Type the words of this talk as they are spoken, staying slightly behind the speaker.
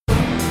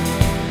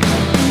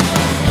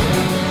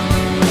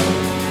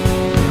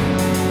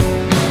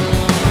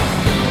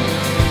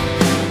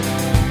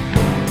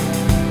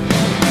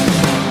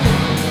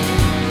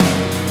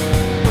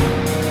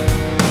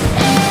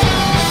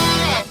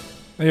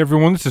Hey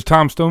everyone, this is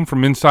Tom Stone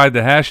from Inside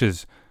the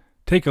Hashes.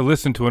 Take a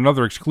listen to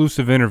another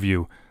exclusive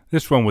interview,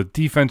 this one with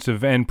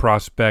defensive end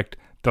prospect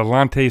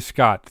Delonte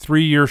Scott,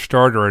 3-year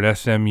starter at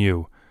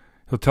SMU.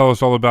 He'll tell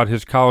us all about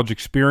his college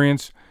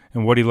experience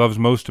and what he loves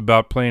most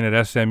about playing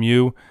at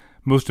SMU,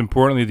 most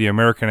importantly, the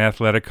American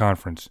Athletic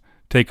Conference.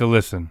 Take a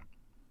listen.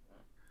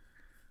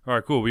 All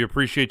right, cool. We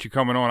appreciate you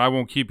coming on. I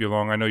won't keep you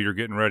long. I know you're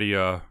getting ready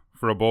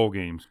for a bowl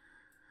games.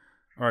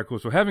 All right, cool.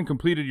 So having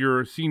completed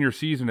your senior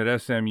season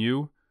at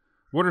SMU,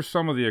 what are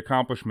some of the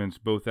accomplishments,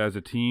 both as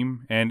a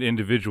team and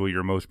individual,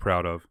 you're most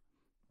proud of?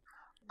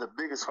 The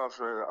biggest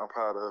accomplishment I'm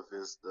proud of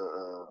is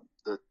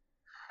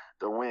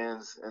the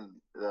wins and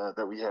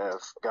that we have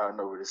gotten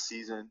over the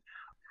season.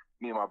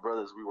 Me and my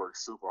brothers, we work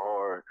super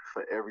hard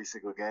for every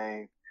single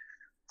game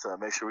to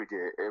make sure we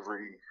get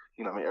every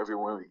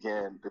win we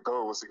can. The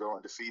goal was to go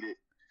undefeated,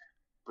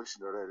 but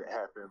that didn't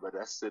happen. But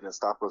that didn't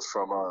stop us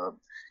from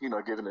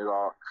giving it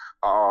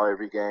all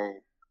every game.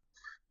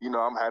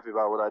 I'm happy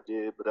about what I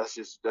did, but that's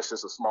just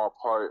a small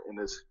part in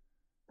this,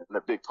 and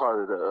a big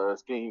part of the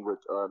scheme with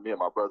me and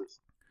my brothers.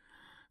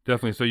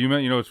 Definitely. So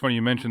it's funny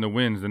you mentioned the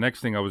wins. The next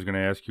thing I was going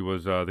to ask you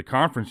was the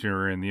conference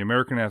you're in. The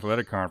American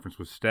Athletic Conference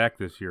was stacked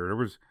this year. There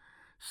was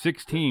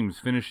 6 teams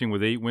finishing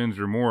with 8 wins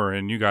or more,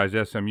 and you guys,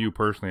 SMU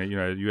personally,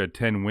 you had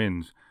 10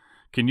 wins.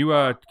 Can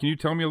you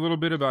tell me a little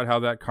bit about how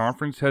that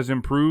conference has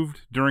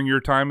improved during your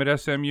time at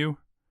SMU?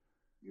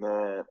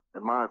 Man,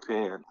 in my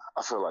opinion,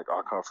 I feel like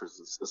our conference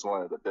is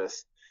one of the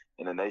best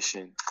in the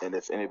nation, and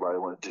if anybody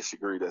want to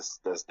disagree, that's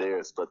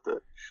theirs. But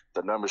the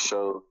numbers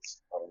show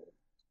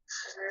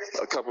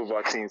a couple of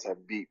our teams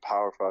have beat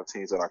Power 5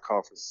 teams in our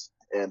conference,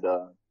 and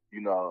I'm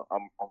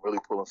really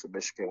pulling for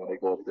Michigan when they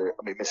go up there.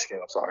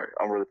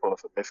 I'm really pulling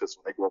for Memphis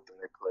when they go up there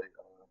and they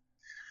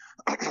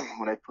play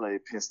when they play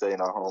Penn State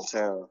in our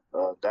hometown,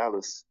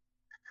 Dallas.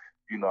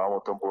 I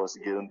want them boys to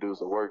get them dudes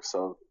to work,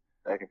 so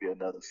that can be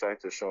another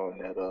factor showing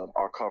that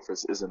our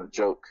conference isn't a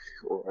joke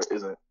or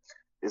isn't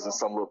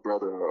some little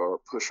brother or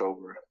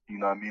pushover. You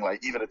know what I mean?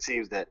 Like, even the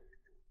teams that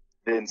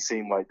didn't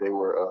seem like they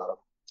were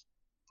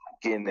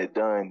getting it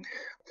done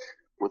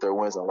with their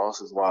wins and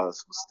losses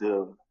wise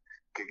still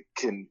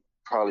can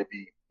probably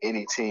be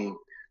any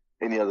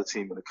other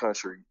team in the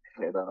country.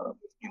 And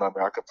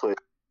I could put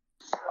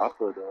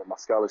my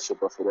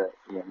scholarship up for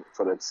that,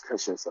 for that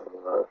discussion.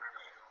 So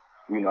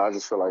I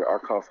just feel like our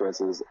conference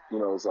is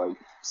like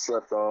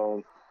slept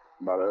on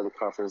by the other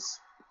conference,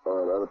 the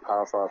other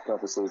Power 5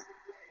 conferences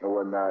and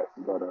whatnot.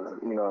 But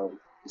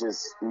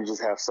we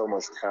just have so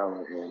much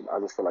talent, and I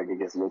just feel like it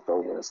gets looked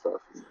over and stuff.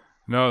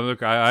 No,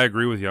 look, I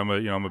agree with you.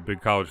 I'm a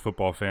big college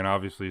football fan,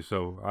 obviously.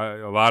 So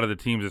a lot of the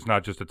teams, it's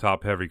not just a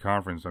top-heavy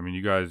conference. I mean,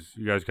 you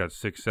guys got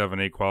 6, 7,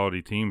 8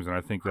 quality teams, and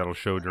I think that'll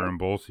show during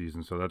bowl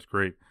season. So that's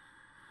great.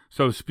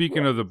 So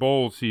speaking of the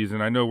bowl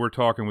season, I know we're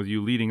talking with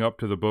you leading up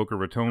to the Boca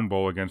Raton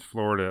Bowl against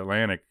Florida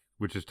Atlantic,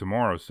 which is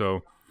tomorrow.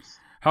 So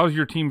how's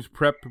your team's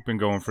prep been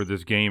going for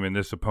this game and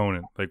this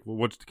opponent? Like,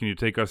 can you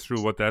take us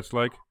through what that's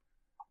like?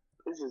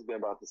 It's just been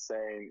about the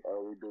same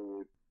we do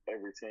with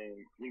every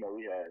team. We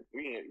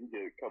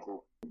get a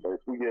couple, but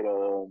we get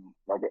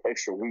like an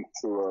extra week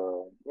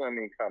to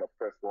kind of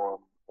prep for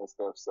them and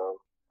stuff. So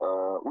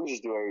we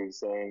just do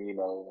everything.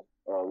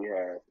 We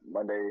have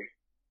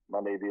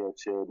Monday be a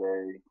chill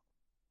day,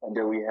 and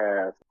then we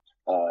have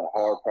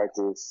hard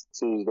practice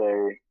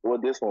Tuesday. Well,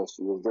 this one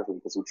was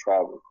different because we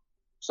traveled,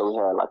 so we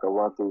had like a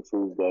run through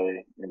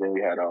Tuesday, and then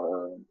we had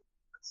a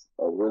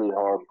really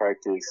hard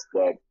practice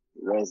that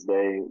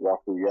Wednesday,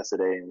 walk through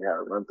yesterday, and we had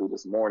a run through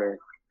this morning.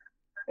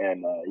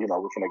 And, we're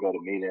going to go to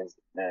meetings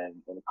and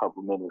in a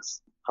couple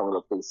minutes coming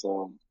up pretty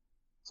soon.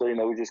 So,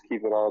 we just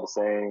keep it all the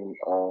same.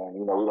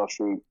 We don't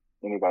treat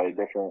anybody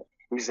different.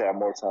 We just have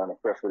more time to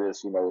prep for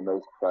this, with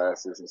no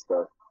classes and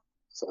stuff.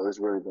 So it's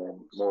really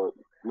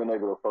been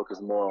able to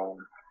focus more on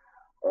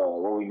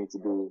what we need to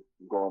do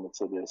going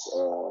into this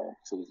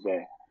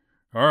game.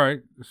 All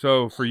right.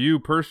 So for you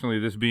personally,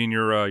 this being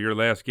your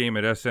last game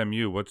at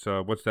SMU, what's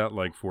that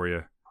like for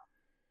you?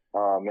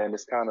 Man,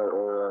 it's kind of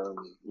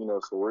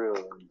surreal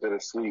and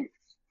bittersweet.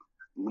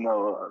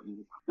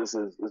 This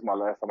is my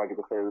last time I get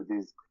to play with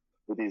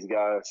these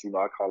guys.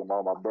 I call them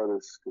all my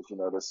brothers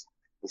because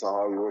that's how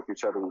hard we work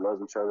each other. We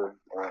love each other.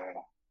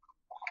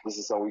 This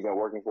is something we've been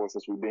working for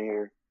since we've been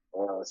here,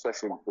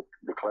 especially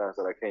the class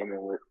that I came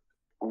in with.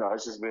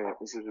 It's just been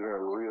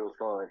real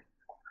fun.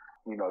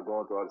 Going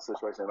through all the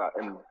situation,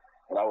 and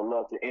I would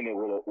love to end it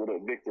with a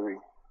victory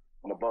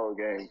in a bowl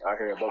game out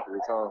here in Boca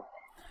Raton.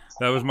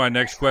 That was my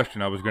next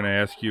question. I was going to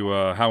ask you,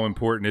 how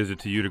important is it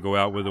to you to go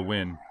out with a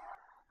win?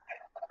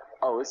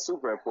 Oh, it's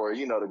super important.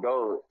 The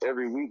goal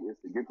every week is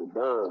to get the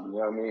dub. You know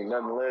what I mean?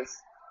 Nothing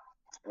less.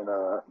 And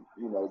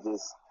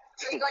just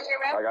like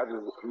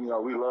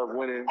we love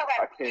winning.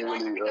 Okay. I can't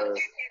really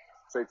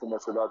say too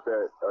much about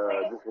that.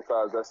 Just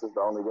besides, that's just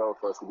the only goal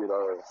for us to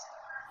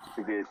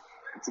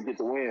get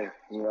the win.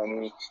 You know what I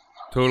mean?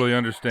 Totally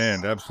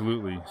understand.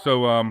 Absolutely.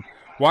 So,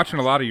 watching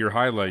a lot of your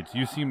highlights,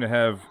 you seem to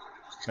have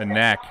a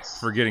knack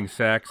for getting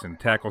sacks and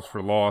tackles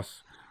for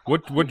loss.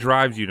 What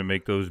drives you to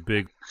make those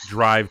big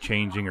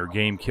drive-changing or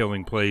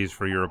game-killing plays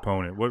for your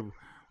opponent?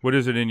 What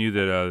is it in you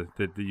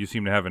that you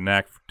seem to have a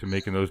knack to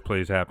making those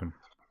plays happen?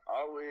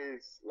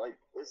 Always like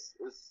it's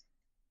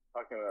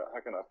how can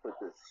I put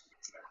this?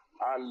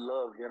 I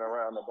love getting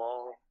around the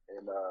ball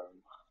and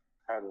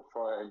having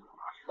fun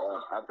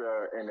out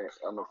there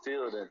on the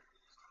field, and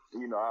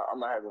I'm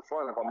not having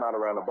fun if I'm not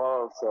around the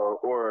ball. So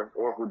or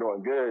if we're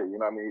doing good, you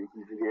know what I mean,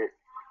 you can get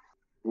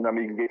you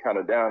can get kind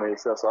of down on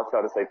yourself. So I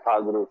try to stay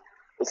positive.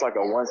 It's like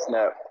a one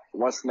snap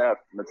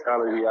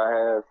mentality I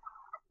have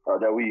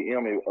that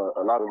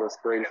a lot of us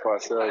created for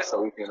ourselves,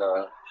 so we can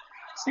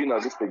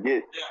just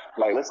forget.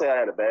 Like let's say I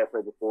had a bad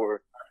play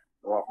before,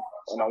 and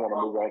I want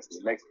to move on to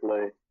the next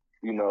play.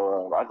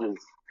 I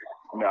just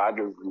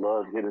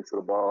love getting to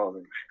the ball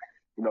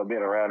and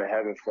being around and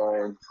having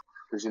fun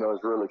because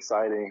it's real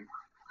exciting.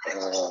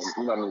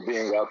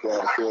 Being out there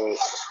on the field,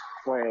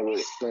 playing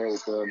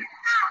with them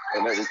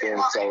and everything.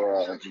 So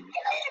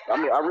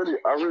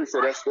I really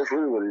say that's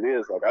really what it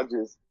is. Like I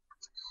just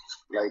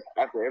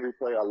after every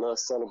play, I love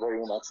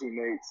celebrating with my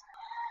teammates.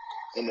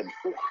 And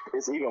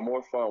it's even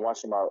more fun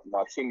watching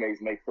my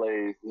teammates make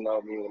plays. You know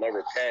what I mean?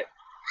 Whenever Pat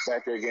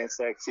back there getting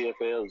sacked,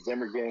 CFL,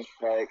 Zimmer getting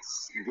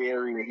sacks,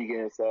 Gary when he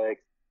getting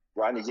sacked,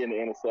 Rodney getting the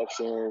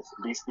interceptions,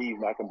 B. Steve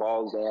knocking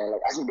balls down.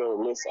 Like I can go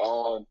list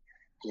on.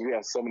 We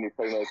have so many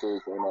playmakers,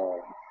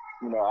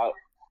 and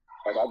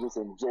I just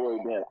enjoy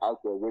being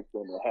out there with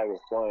them and having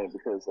fun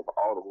because of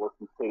all the work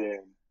we put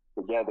in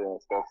together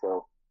and stuff.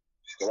 So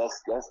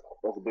that's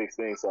a big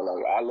thing. So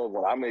like I love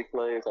when I make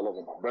plays. I love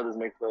when my brothers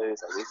make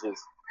plays. Like it's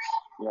just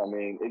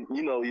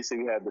you see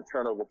we have the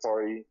turnover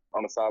party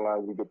on the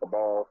sidelines. We get the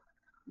ball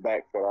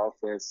back for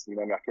the offense. I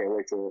can't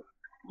wait to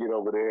get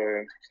over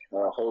there,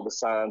 hold the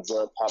signs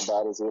up, pop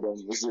bottles with them.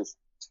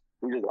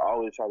 We just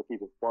always try to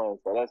keep it fun.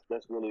 So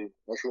that's really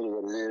what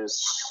it is.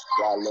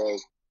 What I love.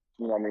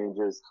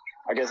 Just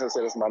I guess I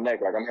said it's my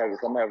neck. Like I'm having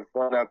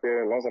fun out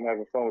there. As long as I'm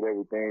having fun with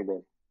everything,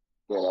 then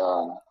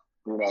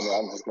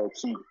I'm just gonna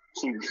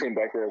keep getting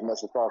back there as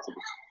much as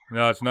possible.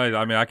 No, it's nice.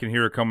 I mean, I can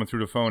hear it coming through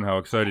the phone how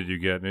excited you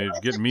get. It's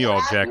getting me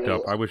all jacked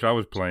up. I wish I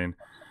was playing.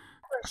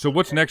 So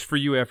what's next for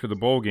you after the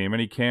bowl game?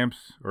 Any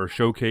camps or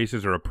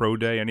showcases or a pro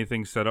day?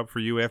 Anything set up for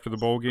you after the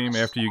bowl game,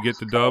 after you get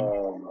the dub?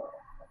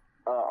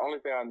 Only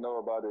thing I know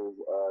about is,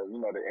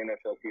 the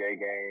NFLPA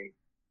game.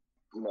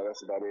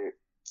 That's about it.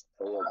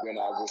 So then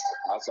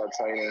I'll start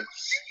training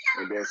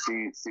and then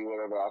see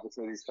whatever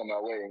opportunities come my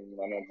way. And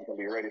I'm just going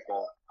to be ready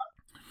for them.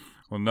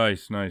 Well,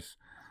 nice.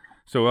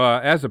 So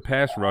as a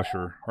pass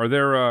rusher, are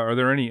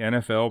there any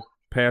NFL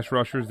pass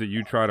rushers that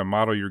you try to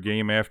model your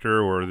game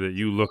after or that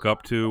you look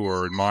up to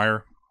or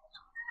admire?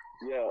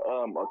 Yeah,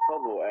 a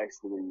couple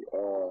actually.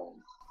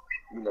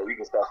 You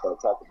can start from the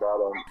top to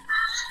bottom.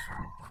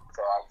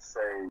 So I'd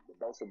say the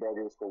Bosa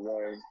brothers for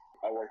one.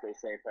 I work their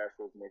same pass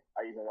rush.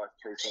 I even watch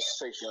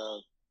Chase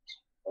Young.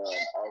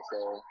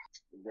 Also,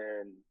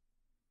 then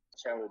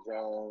Chandler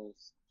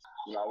Jones.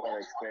 I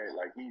want to expand.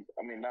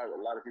 Not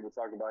a lot of people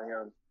talk about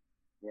him.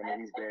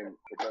 He's been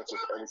productive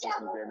ever since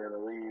he's been in the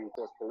league. Of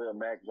course, Khalil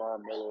Mack,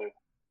 Von Miller,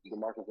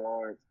 DeMarcus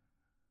Lawrence.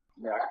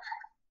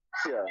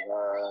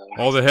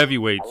 All the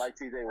heavyweights. I like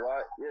T.J.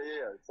 Watt.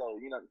 Yeah. So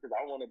because I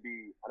don't want to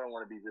be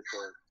just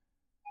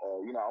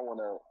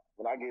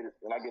when I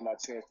get my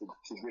chance to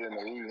get in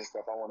the league and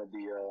stuff, I want to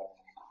be a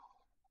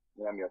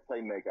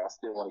playmaker. I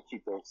still want to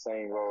keep the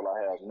same role I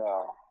have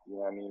now. You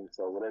know what I mean?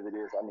 So whatever it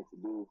is I need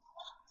to do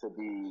to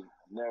be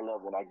their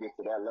level when I get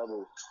to that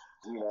level,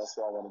 that's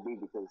what I want to do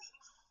because,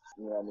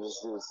 I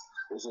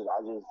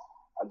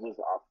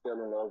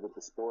fell in love with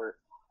the sport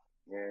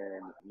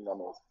and,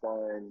 it's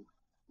fun,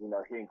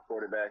 hitting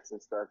quarterbacks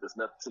and stuff.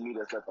 To me,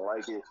 there's nothing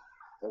like it.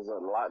 It's a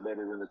lot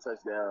better than the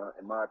touchdown,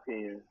 in my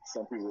opinion.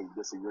 Some people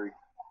disagree,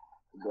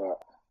 but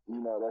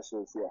that's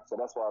just, yeah. So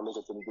that's why I look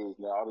at them dudes.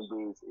 Now, all the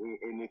dudes,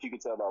 and if you can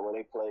tell by where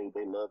they play,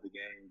 they love the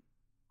game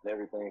and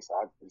everything. So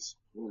I just,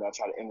 I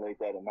try to emulate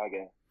that in my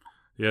game.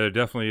 Yeah,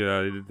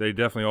 they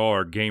definitely all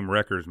are game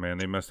wreckers, man.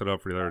 They messed it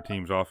up for the other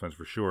team's offense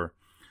for sure.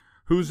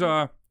 Who's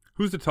the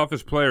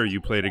toughest player you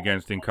played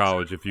against in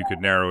college? If you could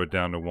narrow it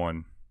down to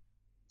one,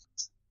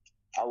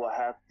 I would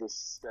have to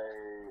say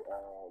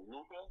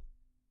Luka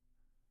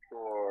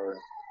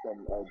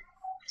from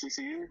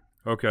TCU.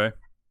 Okay.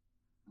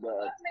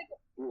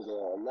 He was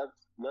a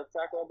left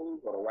tackle, I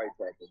believe, or a right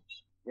tackle.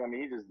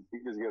 He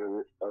just did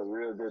a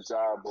real good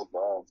job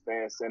of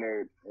fan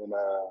centered and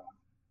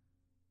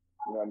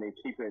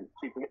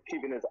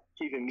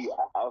keeping me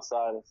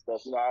outside and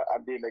stuff. I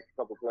did make a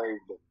couple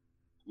plays, but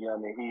he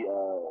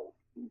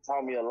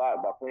taught me a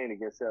lot by playing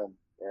against him,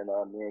 and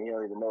he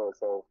don't even know it.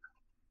 So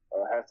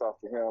hats off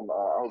to him.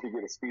 I hope he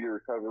get a speedy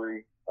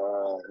recovery. I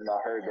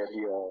heard that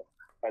he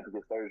had to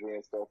get surgery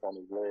and stuff on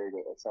his leg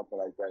or something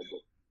like that,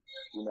 but.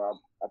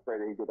 I pray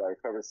that he get that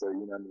recovery. So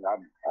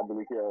I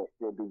believe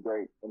he'll do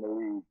great in the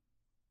league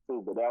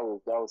too. But that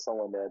was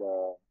someone that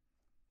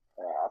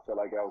I feel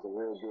like that was a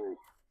real good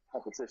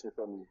competition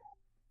for me.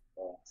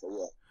 So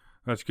yeah,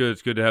 that's good.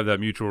 It's good to have that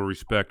mutual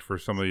respect for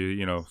some of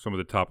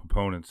the top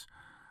opponents.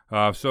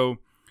 So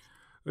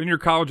In your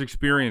college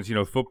experience,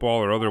 football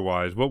or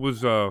otherwise, what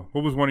was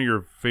one of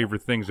your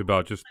favorite things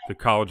about just the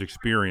college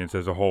experience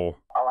as a whole?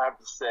 I'll have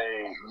to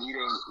say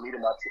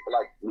meeting my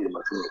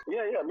teammates.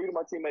 Meeting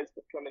my teammates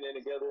coming in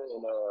together,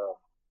 and the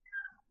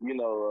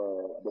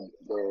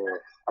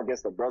I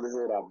guess the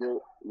brotherhood I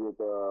built with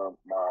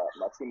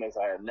my teammates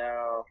I have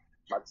now,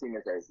 my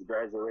teammates that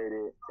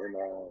graduated, and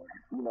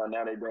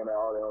now they're doing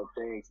all their own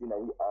things. We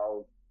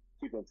all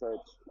keep in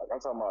touch. Like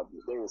I'm talking about,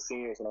 they were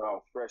seniors and I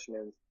was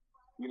freshmen.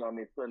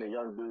 Putting a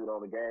young dude on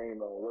the game,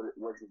 what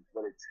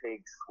it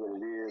takes, what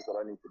it is,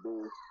 what I need to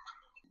do.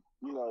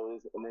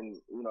 And then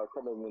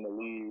coming in the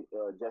league,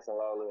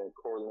 Justin Lawler and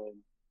Cortland,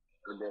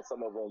 and then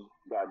some of them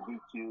got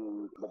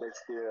DQ'd, but they're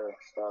still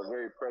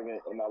very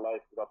prevalent in my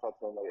life because I talk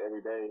to them like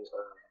every day.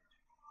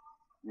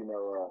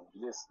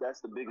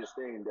 That's the biggest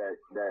thing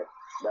that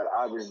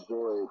I've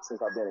enjoyed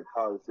since I've been in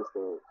college, just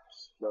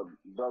the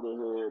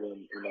brotherhood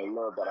and the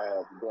love that I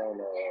have grown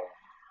to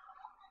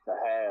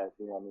have,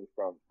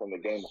 from the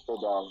game of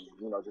football,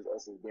 just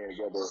us as being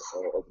together as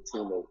a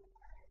teammate.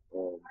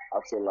 And I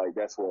feel like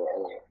that's what,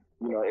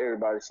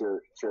 everybody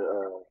should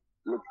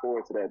look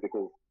forward to that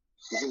because,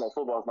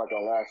 football's not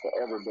going to last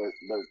forever, but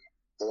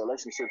the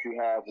relationship you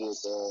have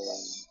with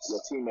your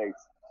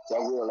teammates,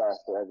 that will last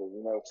forever,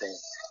 So,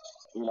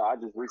 we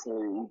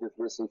just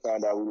recently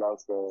found out we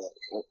lost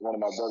one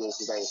of my brothers.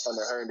 His name is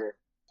Thunder Herndon.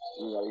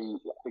 I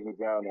think he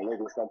drowned in a lake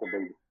or something,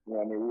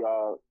 but, we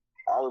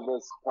all of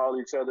us call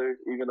each other,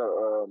 even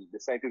though the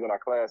same people in our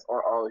class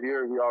aren't all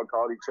here. We all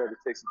call each other,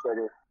 text each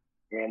other,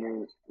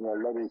 and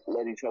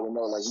let each other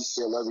know like we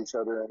still love each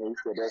other and we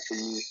still there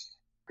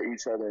for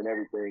each other and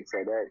everything.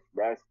 So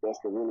that's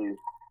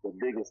the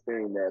biggest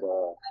thing that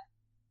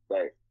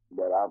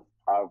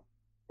I've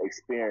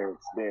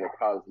experienced being in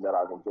college that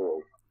I've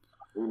enjoyed.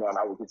 And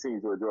I will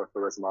continue to enjoy for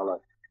the rest of my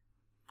life.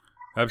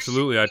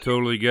 Absolutely, I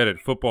totally get it.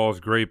 Football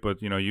is great,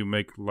 but you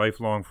make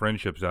lifelong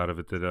friendships out of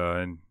it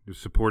and your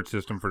support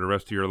system for the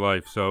rest of your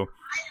life. So,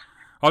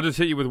 I'll just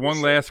hit you with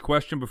one last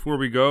question before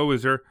we go.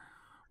 Is there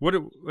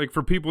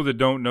for people that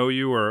don't know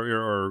you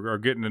or are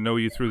getting to know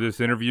you through this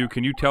interview?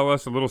 Can you tell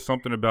us a little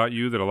something about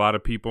you that a lot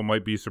of people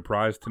might be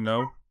surprised to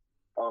know?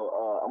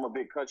 I'm a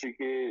big country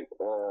kid.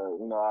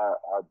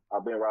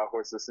 I've been around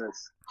horses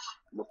since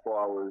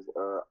before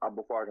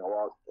I can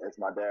walk, as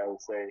my dad would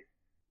say.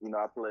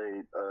 I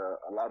played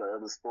a lot of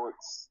other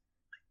sports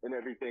and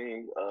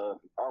everything. I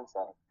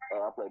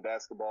played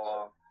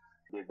basketball,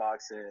 did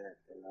boxing,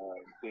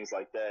 and things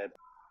like that.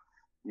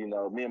 Me and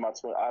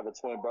I have a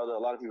twin brother. A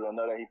lot of people don't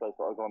know that he plays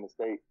for Oklahoma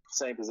State.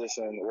 Same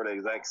position, we're the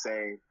exact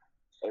same,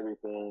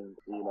 everything.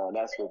 And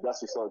that's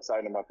what's so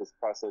exciting about this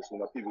process.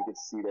 People get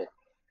to see that.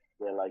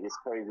 Like it's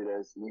crazy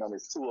that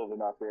there's two of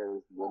them out there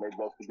when they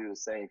both can do the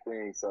same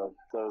thing. So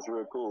it's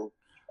real cool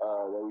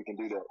that we can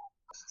do that.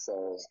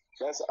 So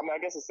I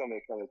guess it's some of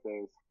the kind of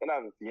things. And I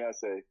have a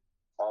fiance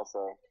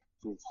also.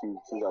 She's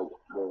like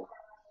the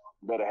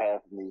better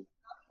half of me,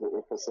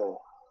 for sure.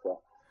 So.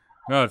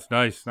 No, it's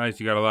nice.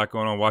 You got a lot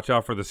going on. Watch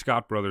out for the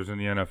Scott brothers in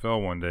the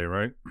NFL one day,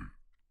 right?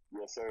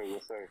 Yes, sir.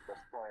 That's the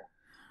plan.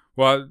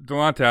 Well,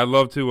 Delonte, I'd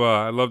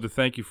love to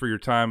thank you for your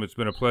time. It's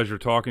been a pleasure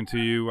talking to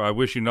you. I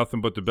wish you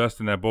nothing but the best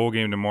in that bowl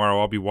game tomorrow.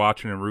 I'll be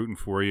watching and rooting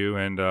for you,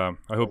 and I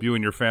hope you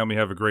and your family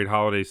have a great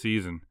holiday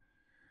season.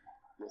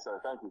 Yes, sir.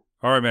 Thank you.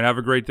 All right, man. Have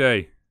a great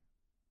day.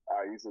 All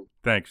right, you too.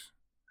 Thanks.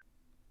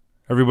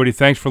 Everybody,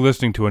 thanks for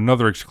listening to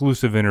another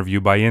exclusive interview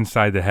by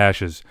Inside the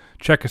Hashes.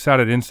 Check us out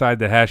at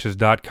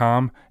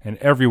InsideTheHashes.com and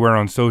everywhere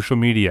on social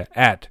media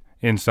at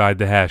Inside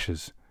the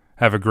Hashes.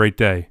 Have a great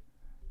day.